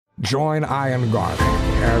Join Ian Garlic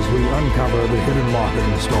as we uncover the hidden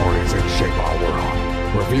marketing stories that shape our world.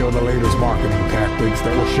 Reveal the latest marketing tactics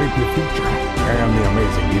that will shape your future and the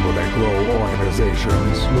amazing people that grow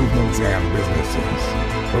organizations, movements, and businesses.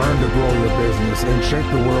 Learn to grow your business and shape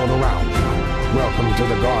the world around you. Welcome to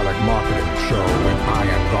the Garlic Marketing Show with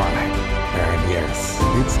Ian Garlic. And yes,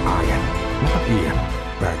 it's Ian, not Ian.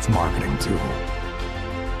 That's marketing too.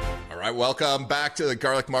 All right, welcome back to the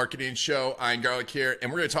Garlic Marketing Show. Ian Garlic here,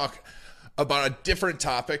 and we're going to talk about a different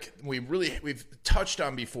topic we've touched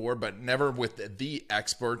on before, but never with the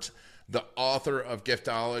expert, the author of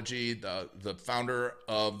Giftology, the founder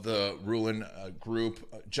of the Ruhlin Group,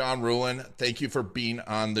 John Ruhlin. Thank you for being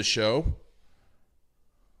on the show.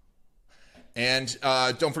 And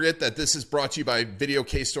don't forget that this is brought to you by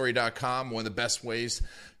VideoCaseStory.com, one of the best ways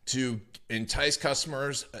to entice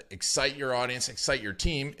customers, excite your audience, excite your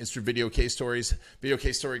team is through Video Case Stories.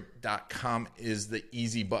 VideoCaseStory.com is the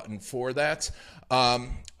easy button for that. All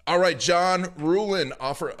right, John Ruhlin,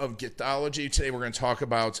 author of Giftology. Today we're going to talk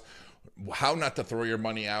about how not to throw your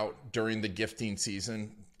money out during the gifting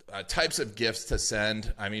season, types of gifts to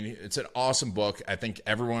send. I mean, it's an awesome book. I think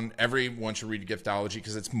everyone should read Giftology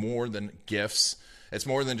because it's more than gifts. It's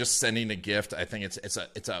more than just sending a gift. I think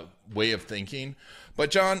it's a way of thinking. But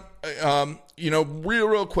John,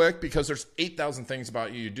 real quick, because there's 8,000 things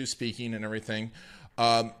about you. You do speaking and everything.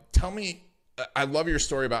 Tell me, I love your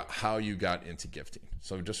story about how you got into gifting.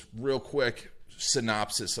 So just real quick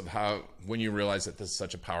synopsis of when you realized that this is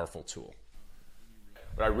such a powerful tool.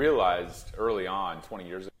 What I realized early on, 20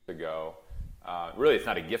 years ago, really, it's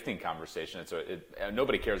not a gifting conversation.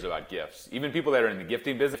 Nobody cares about gifts. Even people that are in the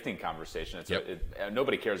gifting business,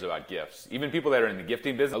 nobody cares about gifts. Even people that are in the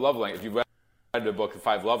gifting business, love language. If you've read the book, The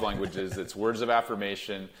 5 Love Languages, it's words of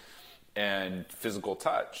affirmation and physical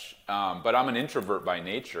touch. But I'm an introvert by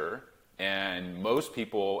nature, and most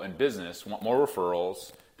people in business want more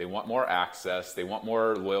referrals. They want more access. They want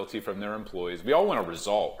more loyalty from their employees. We all want a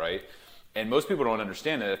result, right? And most people don't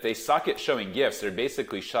understand that if they suck at showing gifts, they're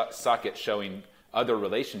basically suck at showing other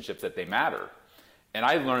relationships that they matter. And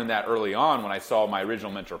I learned that early on when I saw my original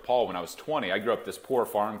mentor, Paul, when I was 20. I grew up this poor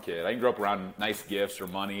farm kid. I didn't grow up around nice gifts or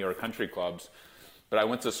money or country clubs. But I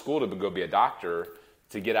went to school to go be a doctor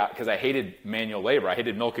to get out because I hated manual labor. I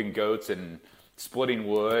hated milking goats and splitting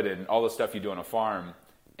wood and all the stuff you do on a farm.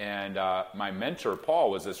 And my mentor, Paul,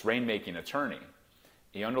 was this rainmaking attorney.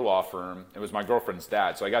 He owned a law firm. It was my girlfriend's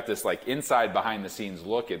dad. So I got this inside behind the scenes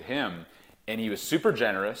look at him. And he was super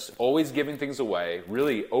generous, always giving things away,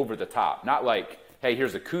 really over the top. Not like, hey,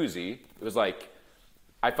 here's a koozie. It was like,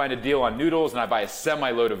 I find a deal on noodles and I buy a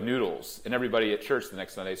semi-load of noodles and everybody at church the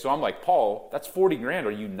next Sunday. So I'm like, Paul, that's 40 grand.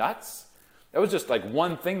 Are you nuts? That was just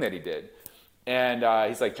one thing that he did. And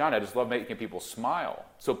he's like, John, I just love making people smile.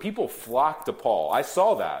 So people flocked to Paul. I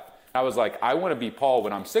saw that. I was like, I want to be Paul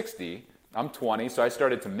when I'm 60. I'm 20, so I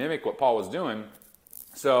started to mimic what Paul was doing.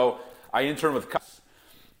 So I interned with Cus,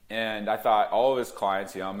 and I thought all of his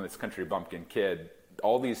clients, I'm this country bumpkin kid,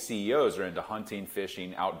 all these CEOs are into hunting,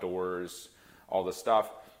 fishing, outdoors, all this stuff.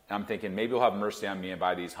 And I'm thinking maybe he'll have mercy on me and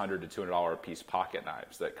buy these $100 to $200 a piece pocket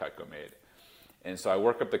knives that Cutco made. And so I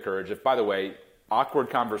work up the courage. By the way, awkward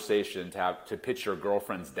conversation to pitch your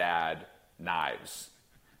girlfriend's dad knives.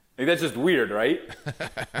 That's just weird, right?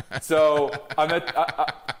 So I'm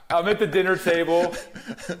at the dinner table.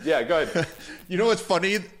 Yeah, go ahead. You know what's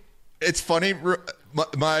funny? It's funny.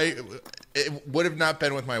 It would have not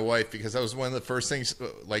been with my wife because that was one of the first things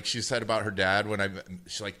she said about her dad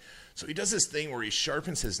she's like, so he does this thing where he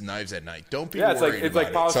sharpens his knives at night. Don't be worried. It's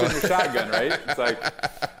like polishing your shotgun, right? It's like,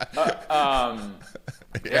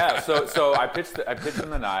 So I pitched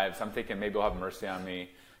him the knives. I'm thinking maybe he'll have mercy on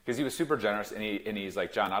me. Because he was super generous, and he's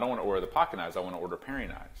like, John, I don't want to order the pocket knives. I want to order paring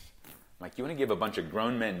knives. I'm like, you want to give a bunch of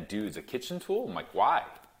grown men dudes a kitchen tool? I'm like, why?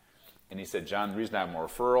 And he said, John, the reason I have more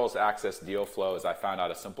referrals, access, deal flow is I found out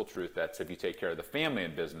a simple truth that if you take care of the family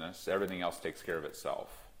in business, everything else takes care of itself.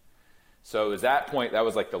 So it was that point, that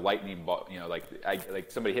was like the lightning bolt.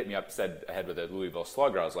 Somebody hit me up, said ahead with a Louisville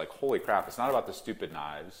Slugger. I was like, holy crap, it's not about the stupid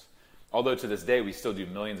knives. Although to this day, we still do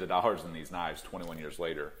millions of dollars in these knives 21 years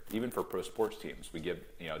later, even for pro sports teams. We give,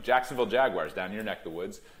 Jacksonville Jaguars down your neck of the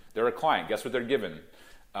woods, they're a client. Guess what they're given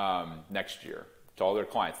next year to all their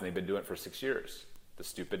clients? And they've been doing it for 6 years. The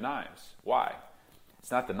stupid knives. Why?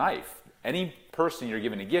 It's not the knife. Any person you're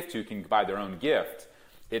giving a gift to can buy their own gift.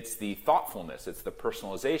 It's the thoughtfulness. It's the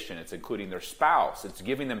personalization. It's including their spouse. It's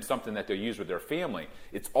giving them something that they'll use with their family.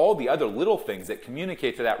 It's all the other little things that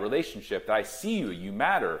communicate to that relationship that I see you, you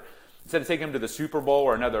matter. Instead of taking them to the Super Bowl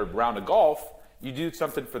or another round of golf, you do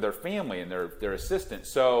something for their family and their assistant.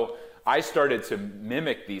 So I started to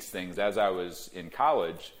mimic these things as I was in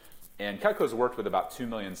college. And Cutco's worked with about 2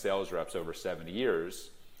 million sales reps over 70 years.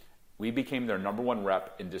 We became their #1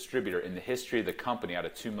 rep and distributor in the history of the company out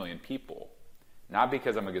of 2 million people. Not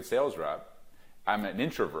because I'm a good sales rep. I'm an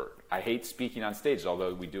introvert. I hate speaking on stage,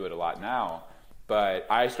 although we do it a lot now. But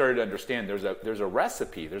I started to understand there's a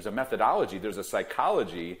recipe, there's a methodology, there's a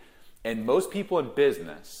psychology. And most people in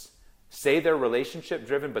business say they're relationship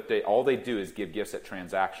driven, but all they do is give gifts at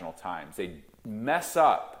transactional times. They mess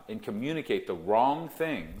up and communicate the wrong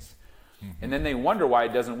things. And then they wonder why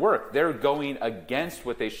it doesn't work. They're going against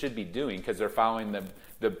what they should be doing because they're following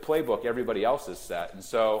the playbook everybody else has set. And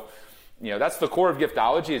so, that's the core of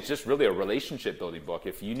Giftology. It's just really a relationship building book.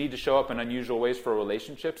 If you need to show up in unusual ways for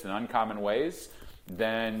relationships, in uncommon ways,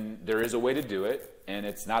 then there is a way to do it. And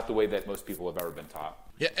it's not the way that most people have ever been taught.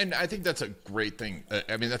 Yeah, and I think that's a great thing.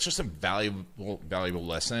 I mean, that's just a valuable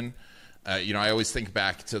lesson. I always think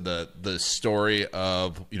back to the story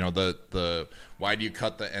of, the why do you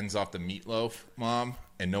cut the ends off the meatloaf, Mom?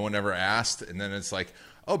 And no one ever asked. And then it's like,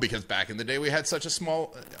 oh, because back in the day we had such a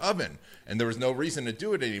small oven and there was no reason to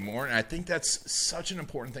do it anymore. And I think that's such an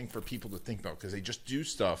important thing for people to think about because they just do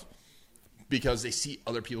stuff because they see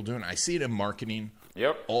other people doing it. I see it in marketing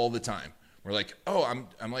all the time. We're like, oh,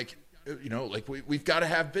 I'm like, we've got to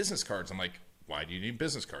have business cards. I'm like, why do you need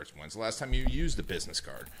business cards? When's the last time you used a business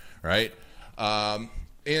card, right?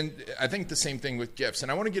 And I think the same thing with gifts.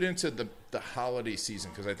 And I want to get into the holiday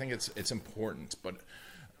season because I think it's important. But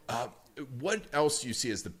what else do you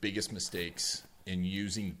see as the biggest mistakes in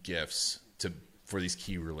using gifts for these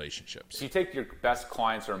key relationships? So you take your best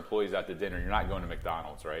clients or employees out to dinner. You're not going to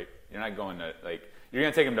McDonald's, right? You're not going to you're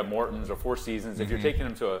going to take them to Morton's or Four Seasons. If you're taking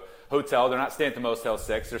them to a hotel, they're not staying at the Motel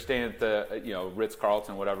 6. They're staying at the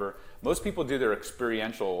Ritz-Carlton, whatever. Most people do their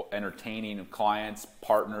experiential entertaining of clients,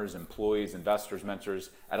 partners, employees, investors, mentors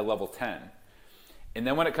at a level 10. And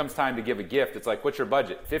then when it comes time to give a gift, it's like, what's your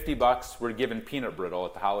budget? $50, we're giving peanut brittle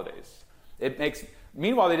at the holidays.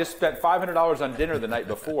 Meanwhile, they just spent $500 on dinner the night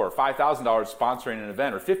before, $5,000 sponsoring an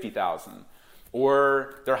event, or $50,000.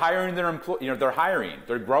 Or they're hiring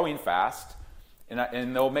they're growing fast.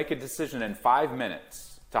 And they'll make a decision in 5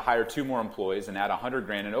 minutes to hire 2 more employees and add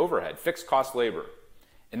 $100,000 in overhead, fixed cost labor.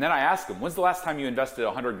 And then I ask them, when's the last time you invested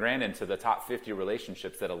 $100,000 into the top 50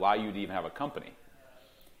 relationships that allow you to even have a company?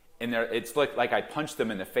 And it's like I punch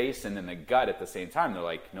them in the face and in the gut at the same time. They're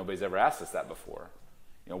like, nobody's ever asked us that before.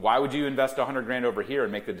 Why would you invest $100,000 over here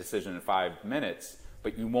and make the decision in 5 minutes,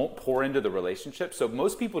 but you won't pour into the relationship? So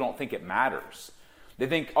most people don't think it matters. They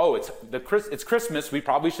think, oh, it's Christmas. We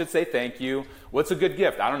probably should say thank you. What's a good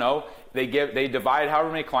gift? I don't know. They divide however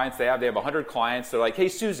many clients they have. They have 100 clients. They're like, hey,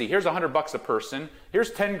 Susie, here's $100 a person. Here's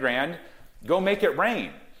 10 grand. Go make it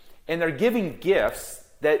rain. And they're giving gifts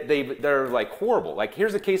that they're like horrible. Like,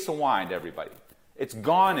 here's a case of wine to everybody. It's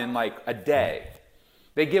gone in like a day.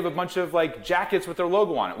 They give a bunch of like jackets with their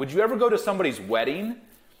logo on it. Would you ever go to somebody's wedding?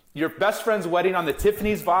 Your best friend's wedding on the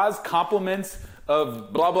Tiffany's vase, compliments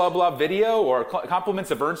of blah, blah, blah video, or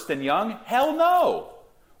compliments of Ernst & Young? Hell no.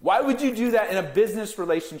 Why would you do that in a business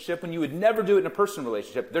relationship when you would never do it in a personal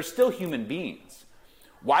relationship? They're still human beings.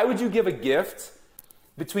 Why would you give a gift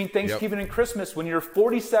between Thanksgiving and Christmas when you're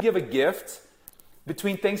 47? Give a gift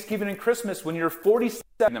between Thanksgiving and Christmas when you're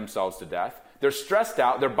 47 themselves to death. They're stressed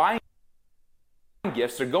out. They're buying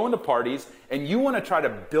gifts. They're going to parties. And you want to try to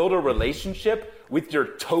build a relationship with your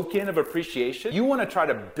token of appreciation? You want to try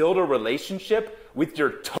to build a relationship with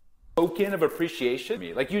your token of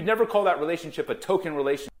appreciation? Like, you'd never call that relationship a token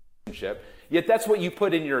relationship, yet that's what you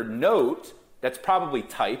put in your note that's probably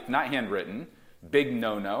typed, not handwritten. Big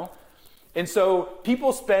no-no. And so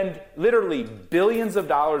people spend literally billions of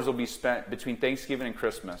dollars will be spent between Thanksgiving and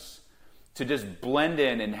Christmas to just blend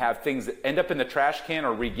in and have things that end up in the trash can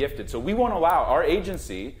or re-gifted. So we won't allow our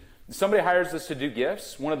agency. Somebody hires us to do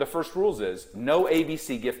gifts. One of the first rules is no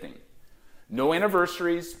ABC gifting. No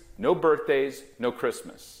anniversaries, no birthdays, no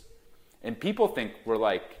Christmas. And people think we're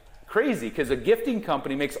like crazy because a gifting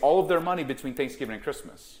company makes all of their money between Thanksgiving and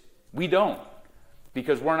Christmas. We don't.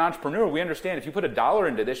 Because we're an entrepreneur, we understand if you put $1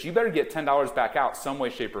 into this, you better get $10 back out some way,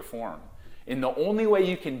 shape, or form. And the only way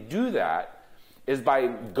you can do that is by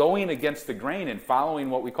going against the grain and following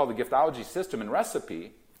what we call the Giftology system and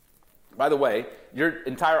recipe. By the way, your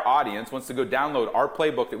entire audience wants to go download our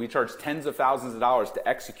playbook that we charge tens of thousands of dollars to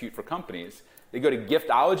execute for companies. They go to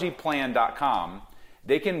giftologyplan.com.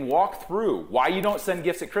 They can walk through why you don't send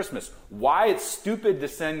gifts at Christmas, why it's stupid to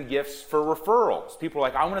send gifts for referrals. People are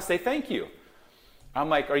like, I want to say thank you. I'm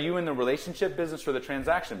like, are you in the relationship business or the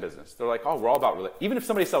transaction business? They're like, oh, we're all about, even if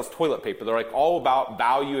somebody sells toilet paper, they're like all about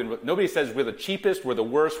value. And nobody says we're the cheapest, we're the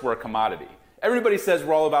worst, we're a commodity. Everybody says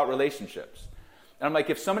we're all about relationships. And I'm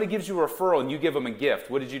like, if somebody gives you a referral and you give them a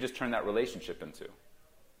gift, what did you just turn that relationship into?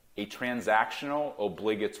 A transactional,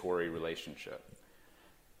 obligatory relationship.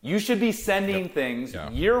 You should be sending things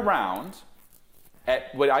year-round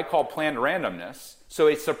at what I call planned randomness. So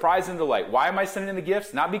a surprise and delight. Why am I sending the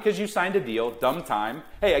gifts? Not because you signed a deal, dumb time.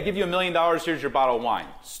 Hey, I give you $1 million, here's your bottle of wine.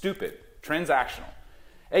 Stupid. Transactional.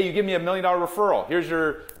 Hey, you give me $1 million referral, here's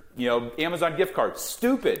your Amazon gift card.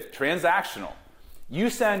 Stupid. Transactional. You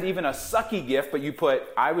send even a sucky gift, but you put,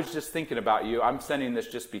 I was just thinking about you, I'm sending this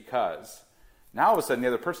just because. Now all of a sudden the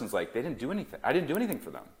other person's like, they didn't do anything. I didn't do anything for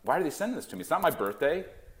them. Why are they sending this to me? It's not my birthday.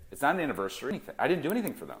 It's not an anniversary. I didn't do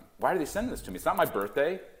anything for them. Why are they sending this to me? It's not my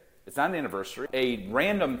birthday. It's not an anniversary. A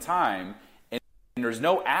random time, and there's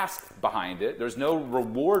no ask behind it. There's no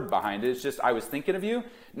reward behind it. It's just, I was thinking of you.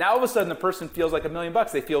 Now all of a sudden the person feels like $1 million.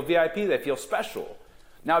 They feel VIP. They feel special.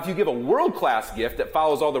 Now if you give a world-class gift that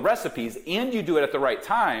follows all the recipes and you do it at the right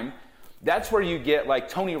time, that's where you get like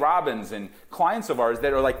Tony Robbins and clients of ours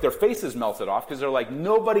that are like their faces melted off because they're like,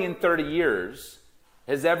 nobody in 30 years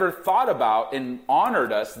has ever thought about and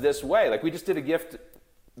honored us this way. Like we just did a gift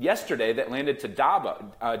yesterday that landed to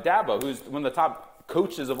Dabo, who's one of the top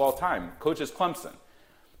coaches of all time, coaches Clemson.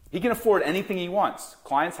 He can afford anything he wants.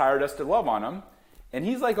 Clients hired us to love on him, and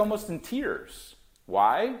he's like almost in tears.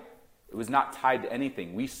 Why? It was not tied to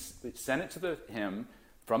anything. We sent it to him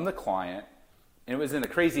from the client, and it was in a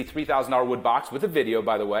crazy $3,000 wood box with a video,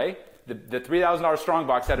 by the way. The $3,000 strong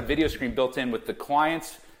box had a video screen built in with the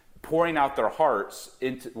clients pouring out their hearts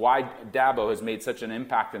into why Dabo has made such an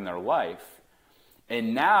impact in their life.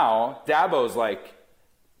 And now Dabo's like,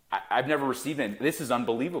 I've never received it. This is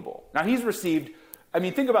unbelievable. Now he's received,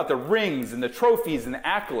 think about the rings and the trophies and the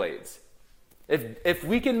accolades. If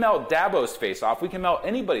we can melt Dabo's face off, we can melt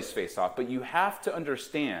anybody's face off, but you have to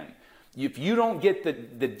understand, if you don't get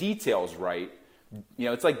the details right,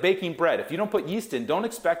 it's like baking bread. If you don't put yeast in, don't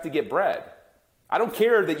expect to get bread. I don't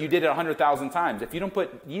care that you did it 100,000 times. If you don't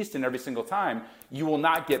put yeast in every single time, you will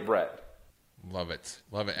not get bread. Love it.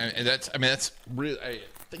 And that's really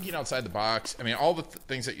thinking outside the box. All the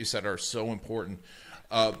things that you said are so important.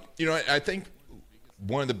 I think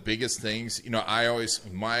one of the biggest things,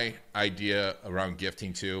 my idea around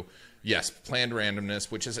gifting too, yes, planned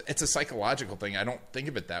randomness, which it's a psychological thing. I don't think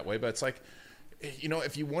of it that way, but it's like,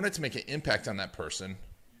 if you wanted to make an impact on that person,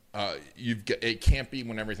 it can't be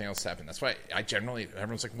when everything else happened. That's why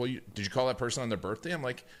everyone's like, well, did you call that person on their birthday? I'm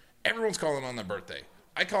like, everyone's calling on their birthday.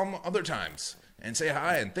 I call them other times and say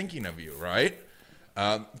hi and thinking of you, right?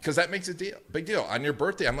 Because that makes a big deal. On your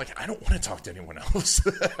birthday, I'm like, I don't want to talk to anyone else.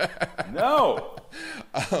 No,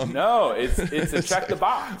 it's a check the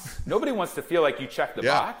box. Nobody wants to feel like you check the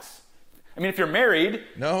box. If you're married,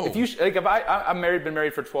 no. If I'm married, been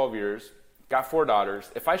married for 12 years, got 4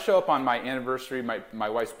 daughters. If I show up on my anniversary, my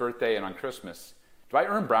wife's birthday, and on Christmas, do I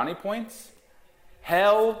earn brownie points?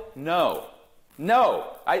 Hell no.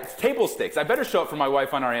 No, it's table stakes. I better show up for my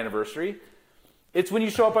wife on our anniversary. It's when you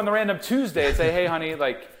show up on the random Tuesday and say, hey, honey,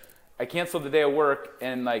 I canceled the day of work,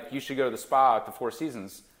 and you should go to the spa at the Four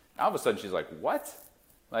Seasons. All of a sudden, she's like, what?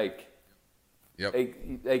 Yep.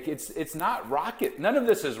 It's not rocket. None of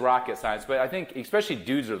this is rocket science, but I think especially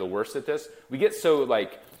dudes are the worst at this. We get so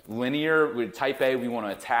linear. With type A, we want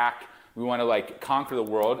to attack. We want to conquer the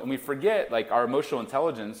world, and we forget our emotional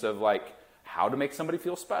intelligence of how to make somebody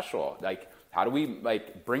feel special. How do we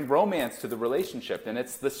bring romance to the relationship? And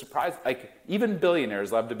it's the surprise. Even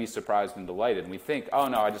billionaires love to be surprised and delighted. And we think, oh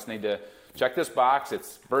no, I just need to check this box.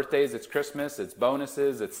 It's birthdays, it's Christmas, it's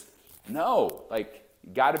bonuses. No, you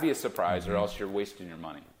got to be a surprise, or else you're wasting your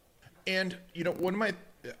money. And one of my,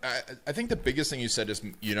 I think the biggest thing you said is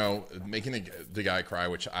making the guy cry,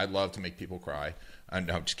 which I love to make people cry.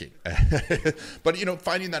 No, I'm just kidding. But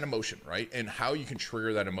finding that emotion, right, and how you can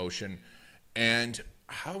trigger that emotion, and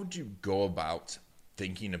how would you go about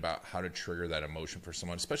thinking about how to trigger that emotion for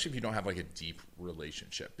someone, especially if you don't have a deep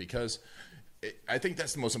relationship? Because I think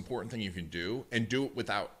that's the most important thing you can do, and do it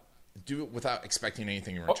without expecting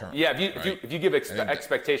anything in return. If you give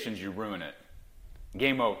expectations, you ruin it.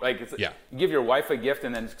 Game over. You give your wife a gift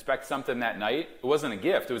and then expect something that night. It wasn't a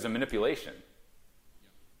gift. It was a manipulation.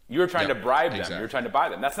 You were trying to bribe them. Exactly. You were trying to buy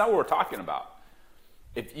them. That's not what we're talking about.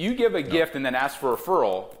 If you give a gift and then ask for a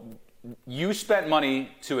referral, you spent money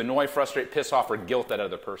to annoy, frustrate, piss off, or guilt that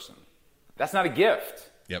other person. That's not a gift.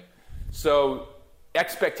 Yep. So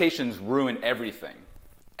expectations ruin everything.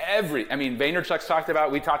 Vaynerchuk's talked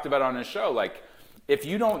about, we talked about on his show, if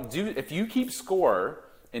you keep score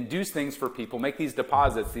and do things for people, make these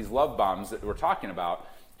deposits, these love bombs that we're talking about,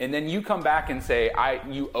 and then you come back and say,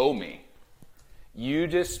 you owe me. You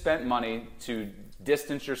just spent money to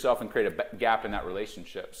distance yourself and create a gap in that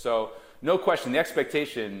relationship. So no question, the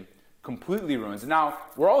expectation completely ruins. Now,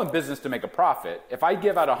 we're all in business to make a profit. If I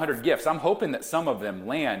give out 100 gifts, I'm hoping that some of them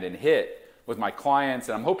land and hit with my clients,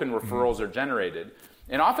 and I'm hoping referrals are generated.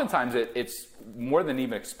 And oftentimes it's more than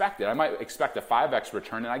even expected. I might expect a 5x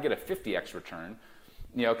return, and I get a 50x return.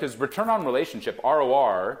 Because return on relationship,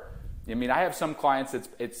 ROR, I mean, I have some clients,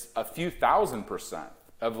 it's a few thousand%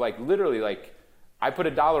 of literally I put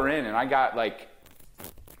 $1 in and I got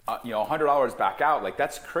 $100 back out.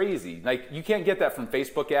 That's crazy. You can't get that from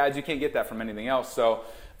Facebook ads. You can't get that from anything else. So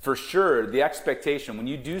for sure, the expectation when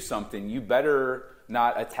you do something, you better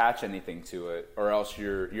not attach anything to it, or else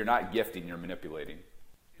you're not gifting, you're manipulating.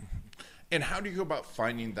 And how do you go about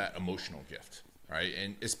finding that emotional gift, right?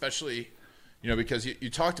 And especially, because you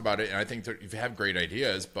talked about it, and I think that you have great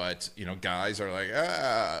ideas, but guys are like,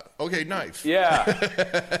 okay, knife. Yeah.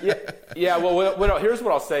 Yeah. Well, here's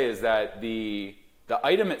what I'll say is that the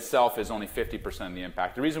item itself is only 50% of the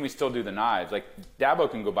impact. The reason we still do the knives, Dabo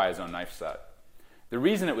can go buy his own knife set. The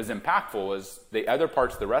reason it was impactful was the other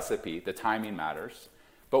parts of the recipe, the timing matters.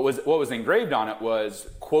 But what was engraved on it was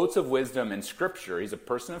quotes of wisdom and scripture. He's a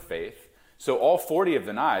person of faith. So all 40 of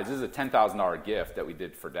the knives, this is a $10,000 gift that we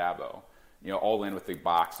did for Dabo, all in with the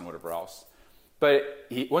box and whatever else. But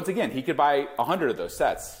once again, he could buy 100 of those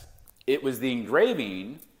sets. It was the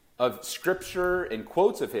engraving of scripture and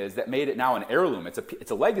quotes of his that made it now an heirloom.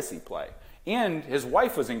 It's a legacy play. And his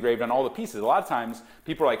wife was engraved on all the pieces. A lot of times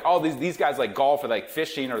people are like, oh, these guys like golf or like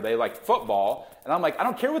fishing or they like football. And I'm like, I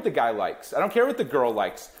don't care what the guy likes. I don't care what the girl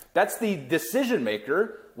likes. That's the decision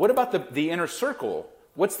maker. What about the inner circle?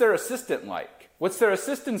 What's their assistant like? What's their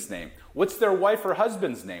assistant's name? What's their wife or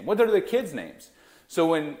husband's name? What are the kids' names? So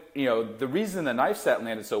when, the reason the knife set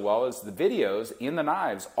landed so well is the videos and the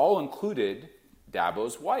knives all included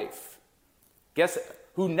Dabo's wife. Guess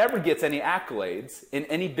who never gets any accolades in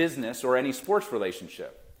any business or any sports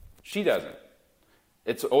relationship? She doesn't.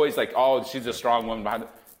 It's always like, oh, she's a strong woman behind it.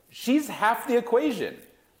 She's half the equation,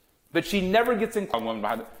 but she never gets in.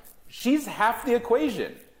 She's half the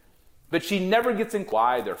equation, but she never gets in.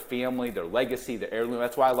 Why? Their family, their legacy, their heirloom.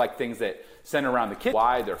 That's why I like things that center around the kitchen.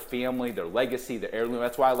 Why? Their family, their legacy, their heirloom.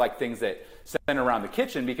 That's why I like things that center around the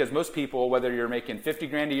kitchen, because most people, whether you're making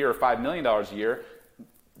 $50,000 a year or $5 million a year,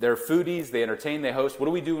 they're foodies, they entertain, they host. What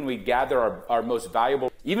do we do when we gather our most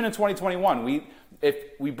valuable? Even in 2021, if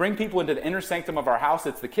we bring people into the inner sanctum of our house,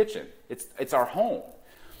 it's the kitchen. It's our home.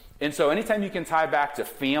 And so anytime you can tie back to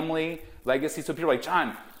family, legacy, so people are like,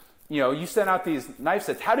 John, you sent out these knife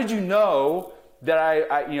sets. How did you know that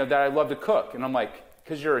I love to cook? And I'm like,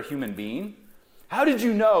 because you're a human being. How did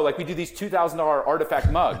you know? We do these $2,000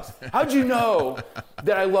 artifact mugs. How did you know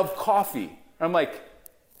that I love coffee? And I'm like,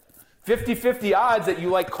 50-50 odds that you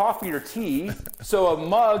like coffee or tea. So a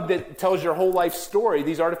mug that tells your whole life story,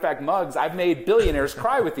 these artifact mugs, I've made billionaires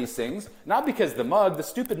cry with these things. Not because the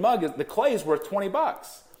stupid mug, the clay is worth $20.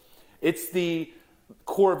 It's the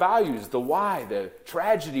core values, the why, the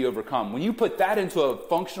tragedy overcome. When you put that into a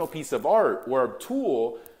functional piece of art or a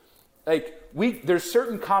tool, there's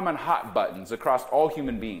certain common hot buttons across all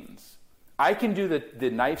human beings. I can do the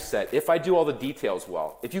knife set if I do all the details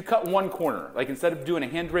well. If you cut one corner, instead of doing a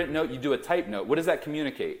handwritten note, you do a type note. What does that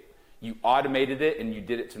communicate? You automated it and you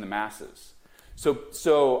did it to the masses.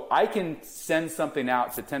 So I can send something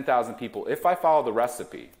out to 10,000 people if I follow the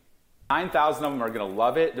recipe. 9,000 of them are going to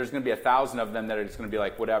love it. There's going to be 1,000 of them that are just going to be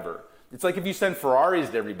like, whatever. It's like if you send Ferraris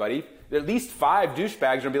to everybody, at least 5 douchebags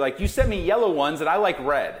are going to be like, you sent me yellow ones and I like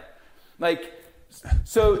red.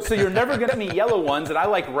 So you're never going to send me yellow ones and I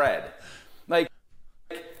like red.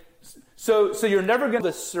 So you're never going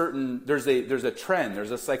to there's a trend,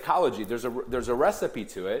 there's a psychology, there's a recipe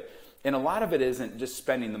to it, and a lot of it isn't just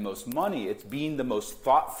spending the most money, it's being the most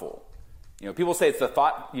thoughtful. People say it's the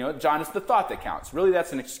thought, John, it's the thought that counts. Really,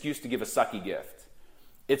 that's an excuse to give a sucky gift.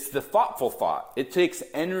 It's the thoughtful thought. It takes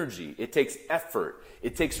energy, it takes effort,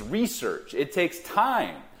 it takes research, it takes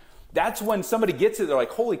time. That's when somebody gets it, they're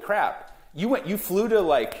like, holy crap, you flew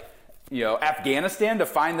to Afghanistan to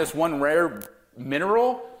find this one rare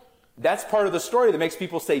mineral? That's part of the story that makes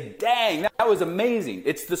people say, dang, that was amazing.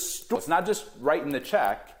 It's the story. It's not just writing the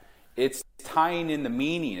check. It's tying in the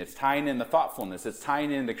meaning. It's tying in the thoughtfulness. It's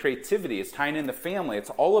tying in the creativity. It's tying in the family. It's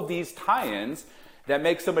all of these tie-ins that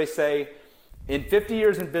make somebody say, in 50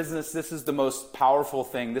 years in business, this is the most powerful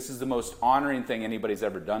thing. This is the most honoring thing anybody's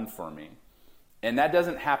ever done for me. And that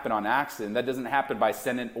doesn't happen on accident. That doesn't happen by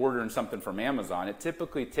ordering something from Amazon. It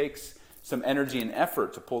typically takes some energy and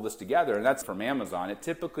effort to pull this together, and that's from Amazon. It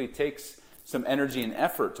typically takes some energy and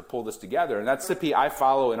effort to pull this together, and that's the recipe I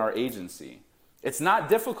follow in our agency. It's not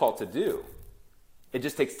difficult to do. It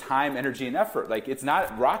just takes time, energy, and effort. It's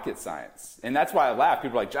not rocket science. And that's why I laugh.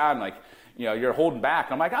 People are like, John, you're holding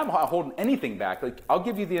back. I'm like, I'm not holding anything back. Like, I'll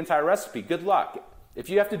give you the entire recipe. Good luck. If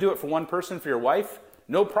you have to do it for one person, for your wife,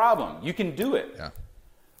 no problem. You can do it. Yeah.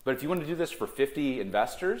 But if you want to do this for 50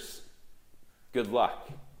 investors, good luck.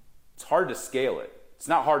 It's hard to scale it. It's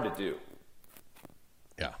not hard to do.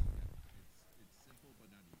 Yeah.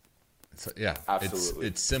 Yeah. Absolutely.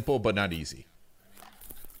 It's simple, but not easy.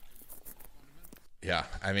 Yeah,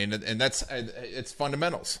 I mean, and it's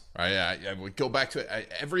fundamentals, right? I would go back to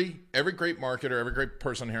it. Every great marketer, every great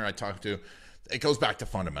person here I talk to, it goes back to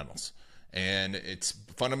fundamentals, and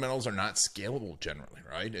fundamentals are not scalable generally,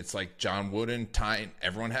 right? It's like John Wooden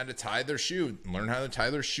everyone had to tie their shoe, learn how to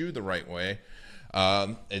tie their shoe the right way,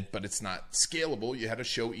 but it's not scalable. You had to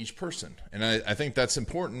show each person, and I think that's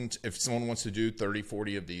important if someone wants to do 30,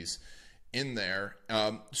 40 of these in there.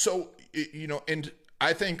 And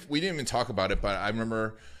I think we didn't even talk about it, but I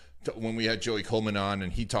remember when we had Joey Coleman on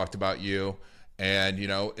and he talked about you. And,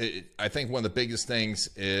 I think one of the biggest things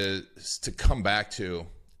is to come back to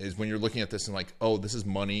is when you're looking at this and like, oh, this is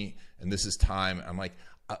money and this is time. I'm like,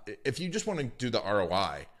 if you just want to do the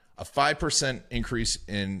ROI, a 5% increase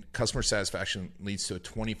in customer satisfaction leads to a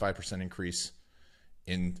 25% increase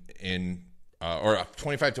or a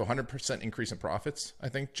 25 to 100% increase in profits. I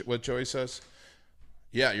think what Joey says.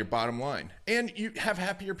 Yeah, your bottom line. And you have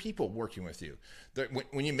happier people working with you.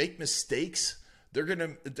 When you make mistakes, they're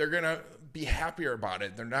gonna be happier about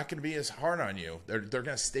it. They're not gonna be as hard on you. They're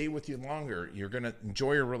gonna stay with you longer. You're gonna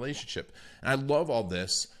enjoy your relationship. And I love all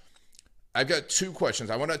this. I've got two questions.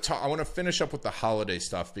 I want to finish up with the holiday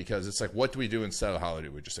stuff because it's like, what do we do instead of the holiday?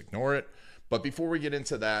 We just ignore it. But before we get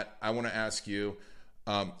into that, I want to ask you,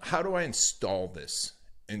 how do I install this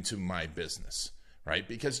into my business? Right?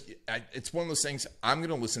 Because it's one of those things, I'm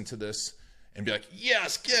going to listen to this and be like,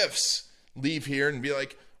 yes, gifts. Leave here and be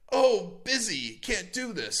like, oh, busy, can't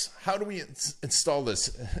do this. How do we install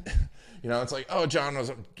this? It's like, oh, John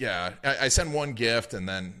was, yeah. I send one gift and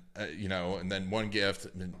then, and then one gift.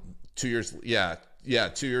 And 2 years,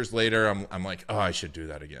 2 years later, I'm like, oh, I should do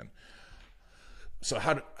that again. So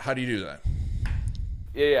how do you do that?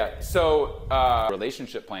 Yeah. So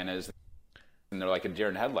relationship plan is, and they're like a deer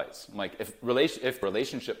in headlights. I'm like, if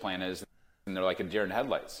relationship plan is, and they're like a deer in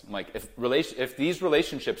headlights. I'm like, if these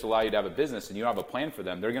relationships allow you to have a business and you don't have a plan for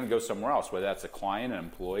them, they're going to go somewhere else, whether that's a client, an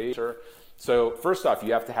employee. So first off,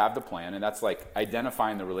 you have to have the plan, and that's like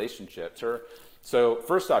identifying the relationships. So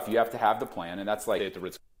first off, you have to have the plan, and that's like at the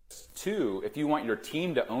Ritz. Two, if you want your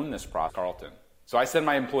team to own this process, Carlton. So I send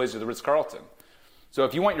my employees to the Ritz-Carlton. So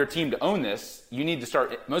if you want your team to own this, you need to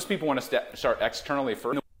start. Most people want to start externally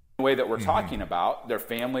first. The way that we're talking about their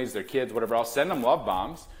families, their kids, whatever else, send them love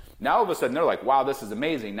bombs. Now all of a sudden they're like, wow, this is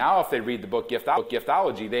amazing. Now if they read the book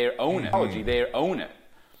Giftology, they own it. They own it.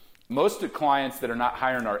 Most of the clients that are not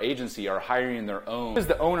hiring our agency are hiring their own. As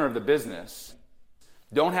the owner of the business,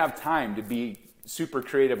 don't have time to be super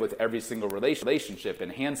creative with every single relationship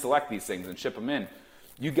and hand select these things and ship them in.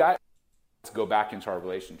 You got to go back into our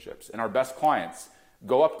relationships. And our best clients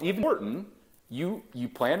go up even important. You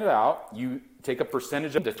plan it out. You take a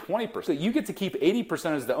percentage up to 20%. So you get to keep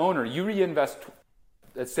 80% as the owner. You reinvest,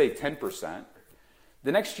 let's say 10%.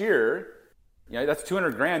 The next year, that's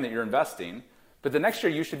 $200,000 that you're investing. But the next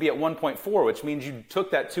year you should be at 1.4, which means you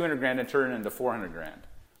took that $200,000 and turned it into $400,000.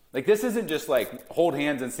 Like, this isn't just like hold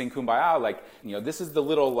hands and sing kumbaya. Like, this is the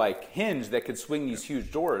little like hinge that could swing these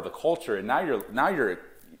huge doors. The culture, and now your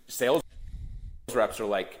sales reps are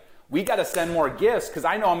like, we got to send more gifts because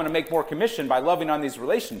I know I'm going to make more commission by loving on these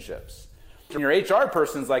relationships. And your HR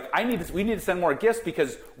person's like, we need to send more gifts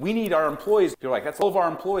because we need our employees. You're like, that's all of our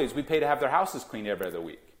employees. We pay to have their houses cleaned every other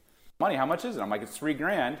week. Money, how much is it? I'm like, it's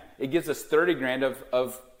 $3,000. It gives us $30,000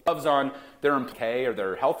 of loves on their employee or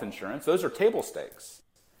their health insurance. Those are table stakes.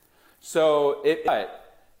 So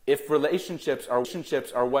if relationships are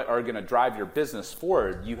what are going to drive your business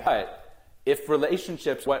forward, you have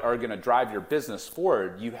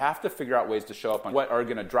to figure out ways to show up on what are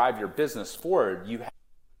going to drive your business forward. You have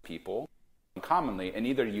people commonly, and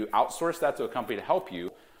either you outsource that to a company to help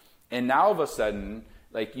you, and now all of a sudden,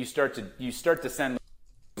 like you start to send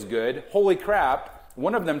good. Holy crap!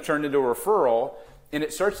 One of them turned into a referral, and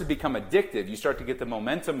it starts to become addictive. You start to get the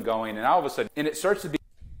momentum going, and all of a sudden,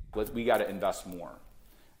 we got to invest more.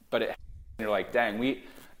 But you're like, dang, we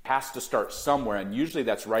has to start somewhere, and usually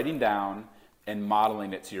that's writing down and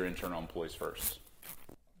modeling it to your internal employees first.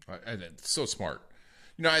 And it's so smart.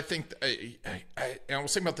 I think I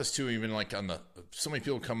was thinking about this too. Even like so many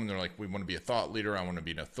people come and they're like, we want to be a thought leader. I want to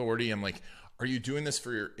be an authority. I'm like, are you doing this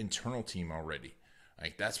for your internal team already?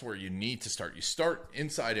 Like, that's where you need to start. You start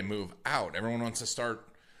inside and move out. Everyone wants to start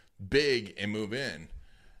big and move in.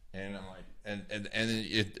 And I'm like,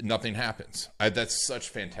 nothing happens. That's such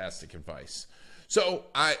fantastic advice. So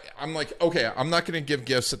I'm like, okay, I'm not going to give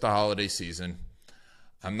gifts at the holiday season.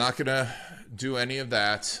 I'm not going to do any of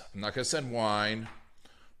that. I'm not going to send wine.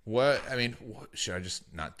 Should I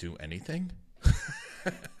just not do anything?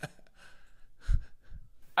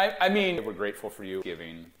 I mean, we're grateful for you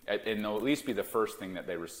giving, and they'll at least be the first thing that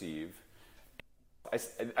they receive.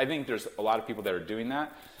 I think there's a lot of people that are doing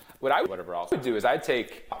that. Whatever else I would do is I'd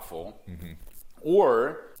take thoughtful,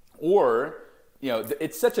 or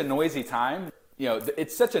it's such a noisy time.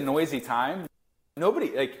 It's such a noisy time.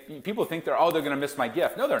 Nobody, people think they're going to miss my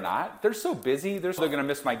gift. No, they're not. They're so busy. They're going to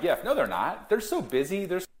miss my gift. No, they're not. They're so busy.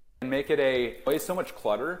 Make it there's so much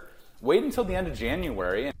clutter. Wait until the end of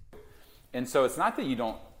January. And so it's not that you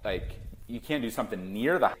don't, you can't do something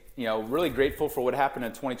near really grateful for what happened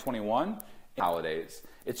in 2021 holidays.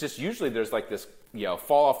 It's just usually there's this,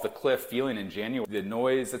 fall off the cliff feeling in January. The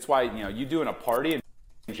noise, that's why, you doing a party in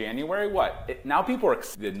January, now people are,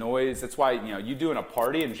 the noise, that's why, you doing a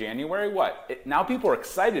party in January, now people are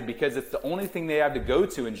excited because it's the only thing they have to go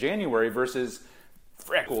to in January versus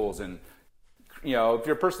freckles and, if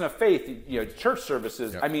you're a person of faith, church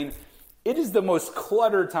services. Yep. I mean, it is the most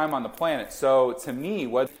cluttered time on the planet. So to me,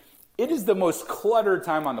 whether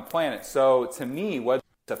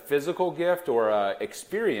it's a physical gift or a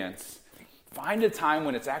experience, find a time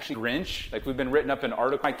when it's actually Grinch, like we've been written up in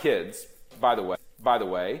article. My kids, by the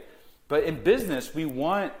way. But in business, we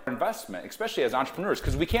want investment, especially as entrepreneurs,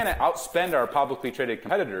 because we can't outspend our publicly traded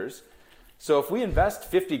competitors. So if we invest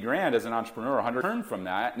 50 grand as an entrepreneur, 100 return from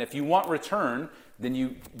that, and if you want return, then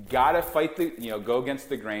you gotta fight go against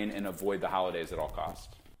the grain and avoid the holidays at all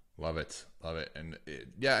costs. Love it. And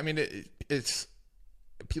it's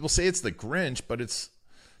people say it's the Grinch, but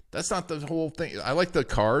that's not the whole thing. I like the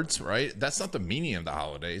cards, right? That's not the meaning of the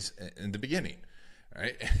holidays in the beginning,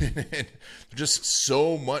 right? Just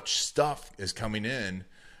so much stuff is coming in.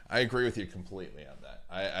 I agree with you completely on that.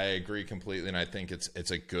 I agree completely, and I think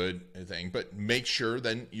it's a good thing. But make sure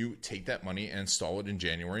then you take that money and install it in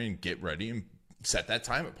January and get ready and set that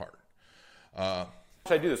time apart. I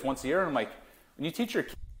do this once a year, and I'm like, when you teach your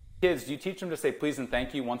kids, do you teach them to say please and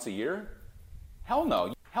thank you once a year? Hell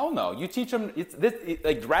no. You teach them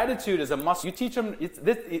gratitude is a must. You teach them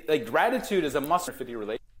gratitude is a must. 50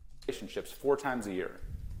 relationships 4 times a year,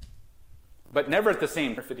 but never at the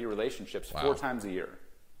same 50 relationships 4 times a year.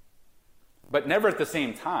 But never at the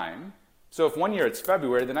same time. So if one year it's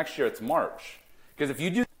February, the next year it's March. Because if you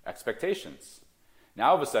do expectations, now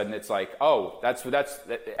all of a sudden it's like, that's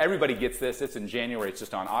everybody gets this. It's in January. It's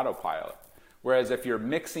just on autopilot. Whereas if you're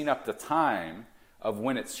mixing up the time of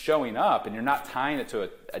when it's showing up and you're not tying it to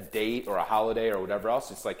a date or a holiday or whatever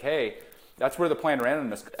else, it's like, hey, that's where the planned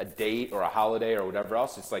randomness, a date or a holiday or whatever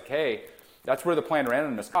else. It's like, hey, that's where the planned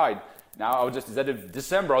randomness died. Now instead of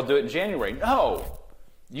December, I'll do it in January. No.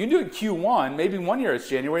 You do it in Q1, maybe one year it's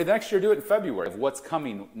January, the next year do it in February of what's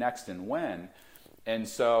coming next and when. And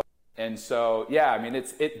so yeah, I mean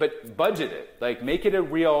but budget it. Make it a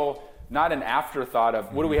real, not an afterthought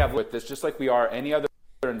of what do we have with this, just like we are any other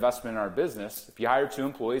investment in our business. If you hire 2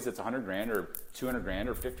 employees, it's 100 grand or 200 grand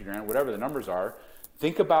or 50 grand, whatever the numbers are.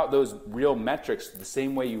 Think about those real metrics the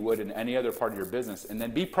same way you would in any other part of your business, and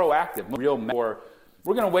then be proactive.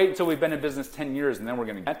 We're going to wait until we've been in business 10 years, and then we're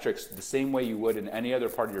going to metrics the same way you would in any other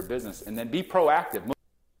part of your business, and then be proactive.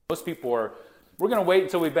 Most people we're going to wait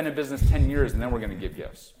until we've been in business 10 years, and then we're going to give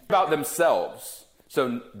gifts. About themselves.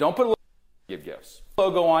 So don't put a logo, give gifts.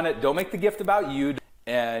 Logo on it. Don't make the gift about you.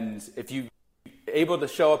 And if you're able to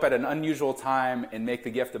show up at an unusual time and make the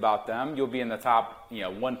gift about them, you'll be in the top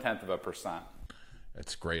 0.1%.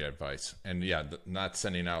 That's great advice. And yeah, not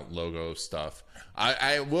sending out logo stuff.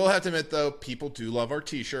 I will have to admit, though, people do love our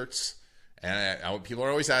T-shirts. And people are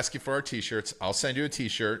always asking for our T-shirts. I'll send you a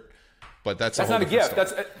T-shirt, but that's not a gift.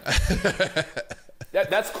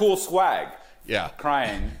 That's cool swag. Yeah.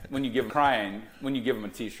 Crying when you give them a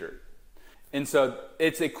T-shirt. And so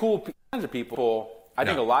it's a cool percentage of people. I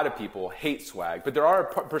think a lot of people hate swag, but there are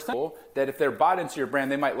a percent of people that if they're bought into your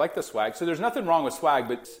brand, they might like the swag. So there's nothing wrong with swag,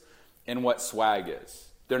 but in what swag is.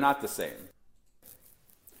 They're not the same.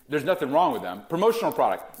 There's nothing wrong with them. Promotional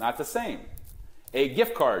product, not the same. A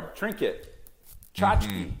gift card, trinket,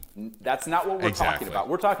 tchotchke, that's not what we're talking about.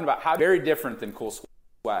 We're talking about how very different than cool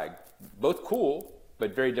swag. Both cool,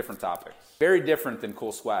 but very different topics. Very different than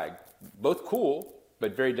cool swag. Both cool,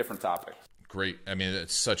 but very different topics. Great. I mean,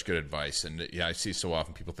 it's such good advice. And yeah, I see so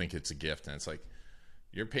often people think it's a gift, and it's like,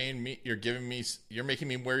 you're paying me, you're making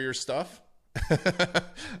me wear your stuff.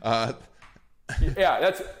 I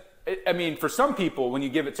mean, for some people, when you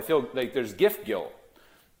give it, to feel like there's gift guilt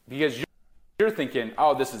because you're thinking,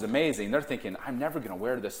 oh, this is amazing. They're thinking, I'm never going to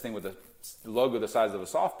wear this thing with a logo the size of a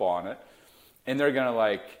softball on it. And they're going to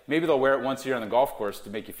like, maybe they'll wear it once a year on the golf course to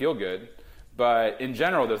make you feel good. But in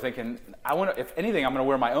general, they're thinking, if anything, I'm going to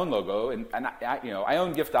wear my own logo. And I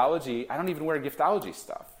own Giftology. I don't even wear Giftology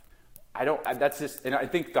stuff. And I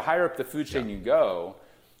think the higher up the food chain you go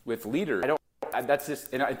with leaders, I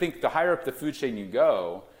think the higher up the food chain you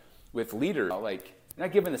go with leaders, like, you're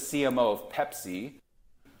not giving the CMO of Pepsi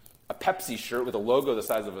a Pepsi shirt with a logo the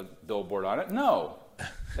size of a billboard on it. No.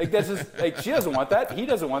 Like, that's just, like, she doesn't want that. He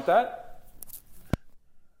doesn't want that.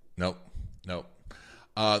 Nope.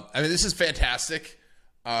 I mean, this is fantastic.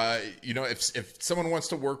 If someone wants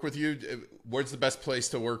to work with you, where's the best place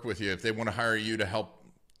to work with you if they want to hire you to help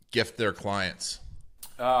gift their clients?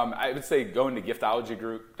 I would say going to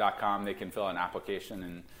giftologygroup.com. They can fill out an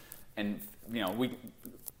application, and we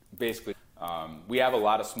basically we have a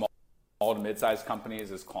lot of small to mid-sized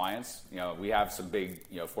companies as clients. We have some big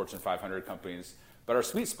Fortune 500 companies, but our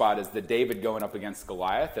sweet spot is the David going up against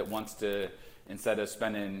Goliath that wants to, instead of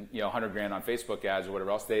spending $100,000 on Facebook ads or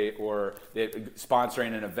whatever else, they're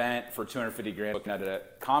sponsoring an event for $250,000 looking at a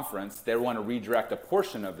conference. They want to redirect a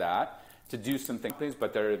portion of that to do some things,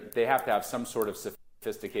 but they have to have some sort of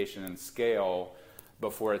sophistication and scale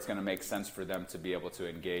before it's going to make sense for them to be able to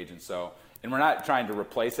engage. And we're not trying to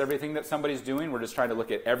replace everything that somebody's doing. We're just trying to look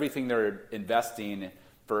at everything they're investing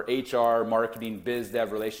for HR, marketing, biz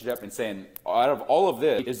dev, relationship, and saying, out of all of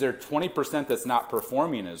this, is there 20% that's not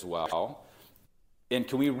performing as well? And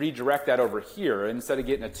can we redirect that over here? Instead of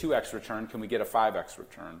getting a 2x return, can we get a 5x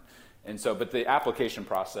return? But the application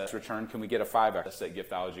process return, can we get a 5x at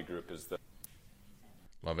Giftology Group is the...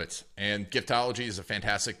 Love it. And Giftology is a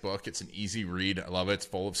fantastic book. It's an easy read. I love it. It's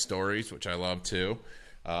full of stories, which I love too.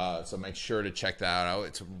 So make sure to check that out.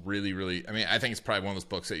 It's really, really, I think it's probably one of those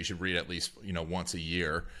books that you should read at least, once a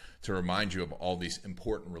year to remind you of all these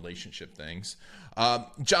important relationship things.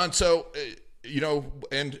 John, so,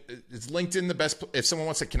 and is LinkedIn the best, if someone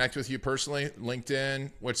wants to connect with you personally,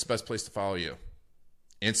 LinkedIn, what's the best place to follow you?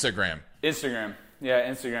 Instagram. Yeah,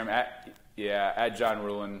 Instagram at John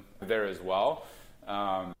Ruhlin there as well.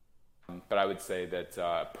 But I would say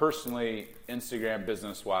that personally, Instagram,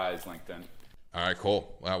 business-wise, LinkedIn. All right,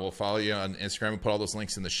 cool. We'll follow you on Instagram and put all those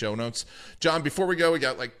links in the show notes. John, before we go, we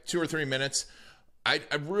got like 2 or 3 minutes. I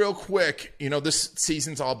real quick, this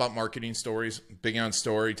season's all about marketing stories, big on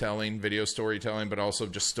storytelling, video storytelling, but also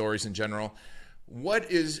just stories in general. What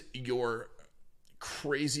is your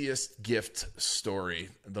craziest gift story?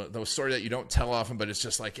 The story that you don't tell often, but it's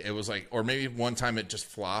just like, it was like, or maybe one time it just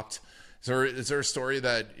flopped. Is there a story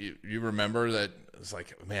that you remember that was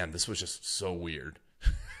like, man, this was just so weird?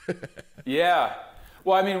 Yeah.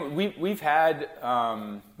 Well, we had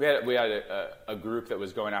a group that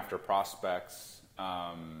was going after prospects.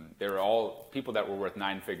 They were all people that were worth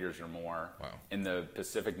 9 figures or more. Wow. In the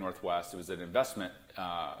Pacific Northwest. It was an investment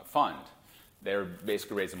fund. They were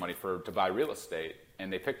basically raising money to buy real estate,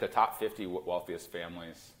 and they picked the top 50 wealthiest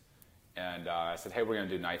families. And I said, hey, we're going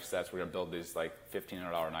to do knife sets. We're going to build these like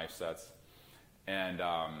 $1,500 knife sets. And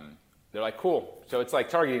they're like, cool. So it's like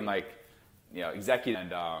targeting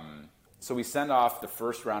executive. And so we send off the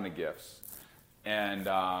first round of gifts, and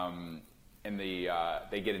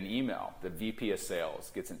they get an email. The VP of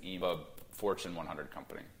sales gets an email of a Fortune 100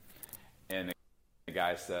 company, and the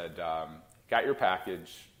guy said, "Got your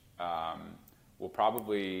package. We'll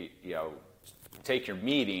probably take your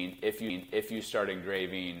meeting if you start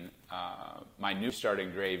engraving my new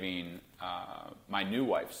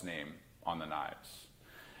wife's name on the knives."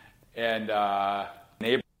 And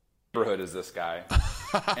neighborhood is this guy.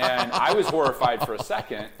 And I was horrified for a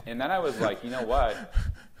second, and then I was like, you know what?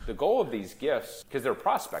 The goal of these gifts, because they're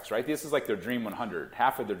prospects, right? This is like their Dream 100,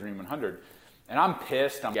 half of their Dream 100. And I'm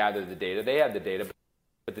pissed. I'm gathered the data. They had the data,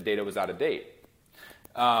 but the data was out of date.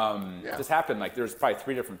 This happened, there's probably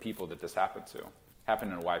 3 different people that this happened to.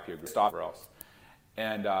 Happened in a YPO group, or else.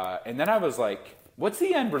 And then I was like, what's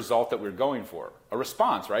the end result that we're going for? A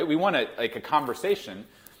response, right? We want a conversation.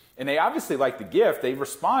 And they obviously liked the gift. They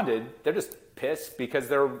responded. They're just pissed because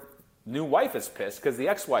their new wife is pissed because the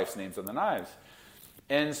ex-wife's name's on the knives.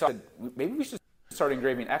 And so I said, maybe we should start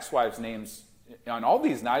engraving ex-wives' names on all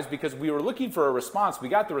these knives because we were looking for a response. We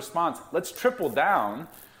got the response. Let's triple down.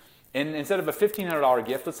 And instead of a $1,500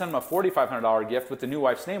 gift, let's send him a $4,500 gift with the new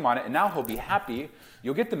wife's name on it. And now he'll be happy.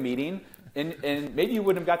 You'll get the meeting. And maybe you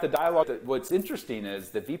wouldn't have got the dialogue. What's interesting is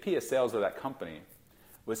the VP of sales of that company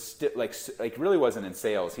was still really wasn't in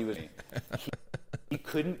sales. He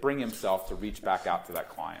couldn't bring himself to reach back out to that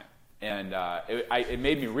client And it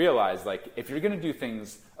made me realize, like, if you're going to do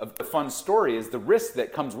things, a fun story is the risk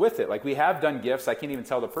that comes with it. Like, we have done gifts. I can't even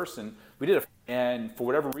tell the person. We did and for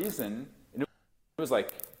whatever reason, it was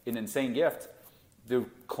like an insane gift. The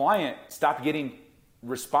client stopped getting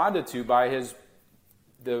responded to by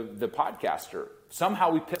the podcaster.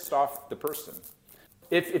 Somehow we pissed off the person.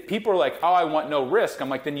 If people are like, oh, I want no risk, I'm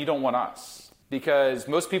like, then you don't want us. Because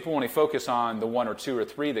most people, when they focus on the 1 or 2 or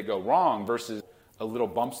 3 that go wrong versus a little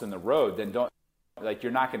bumps in the road, then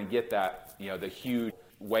you're not going to get that, the huge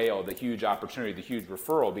whale, the huge opportunity, the huge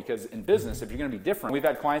referral. Because in business, if you're going to be different, we've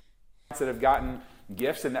had clients that have gotten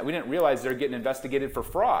gifts and that we didn't realize they're getting investigated for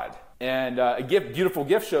fraud. And a beautiful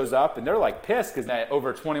gift shows up and they're like pissed because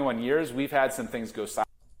over 21 years, we've had some things go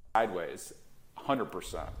sideways,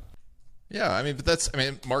 100%. Yeah,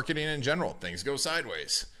 but marketing in general, things go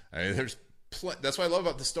sideways. That's what I love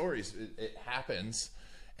about the stories. It happens.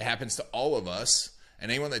 It happens to all of us. And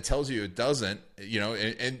anyone that tells you it doesn't,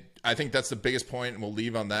 and I think that's the biggest point, and we'll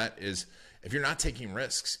leave on that, is if you're not taking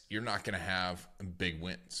risks, you're not going to have big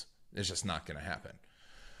wins. It's just not going to happen.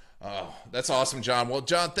 Oh, that's awesome, John. Well,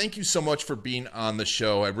 John, thank you so much for being on the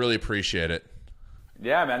show. I really appreciate it.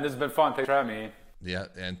 Yeah, man, this has been fun. Thanks for having me. Yeah,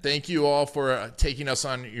 and thank you all for taking us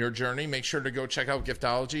on your journey. Make sure to go check out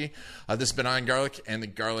Giftology. This has been Ian Garlic and the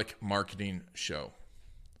Garlic Marketing Show.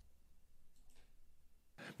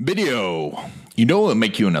 Video. It'll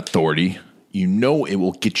make you an authority. It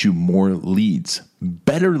will get you more leads,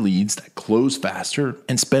 better leads that close faster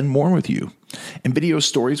and spend more with you. And video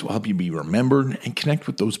stories will help you be remembered and connect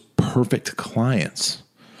with those perfect clients.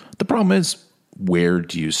 The problem is, where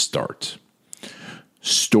do you start?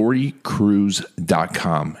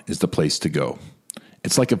 StoryCruise.com is the place to go.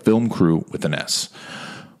 It's like a film crew with an S.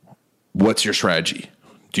 What's your strategy?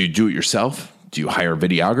 Do you do it yourself? Do you hire a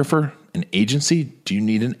videographer, an agency? Do you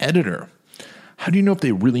need an editor? How do you know if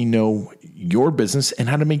they really know your business and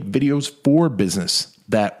how to make videos for business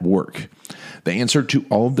that work? The answer to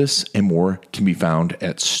all of this and more can be found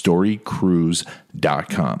at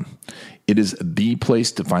StoryCruise.com. It is the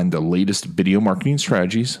place to find the latest video marketing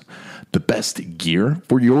strategies, the best gear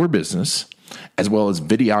for your business, as well as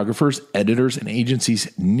videographers, editors, and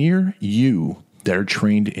agencies near you that are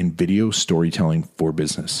trained in video storytelling for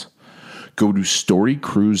business. Go to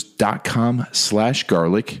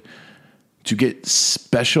StoryCruise.com/garlic to get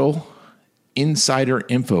special insider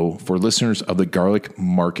info for listeners of the Garlic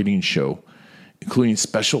Marketing Show, including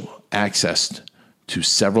special access to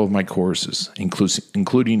several of my courses,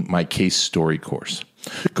 including my case story course.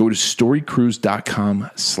 Go to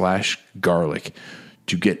StoryCruise.com/garlic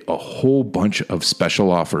to get a whole bunch of special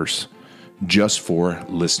offers just for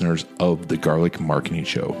listeners of the Garlic Marketing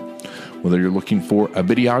Show. Whether you're looking for a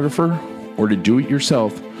videographer or to do it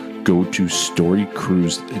yourself, go to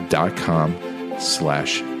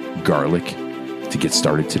StoryCruise.com/garlic to get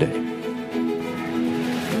started today.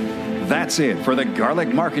 That's it for the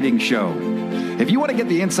Garlic Marketing Show. If you want to get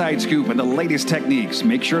the inside scoop and the latest techniques,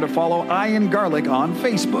 make sure to follow Ian Garlic on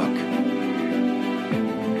Facebook.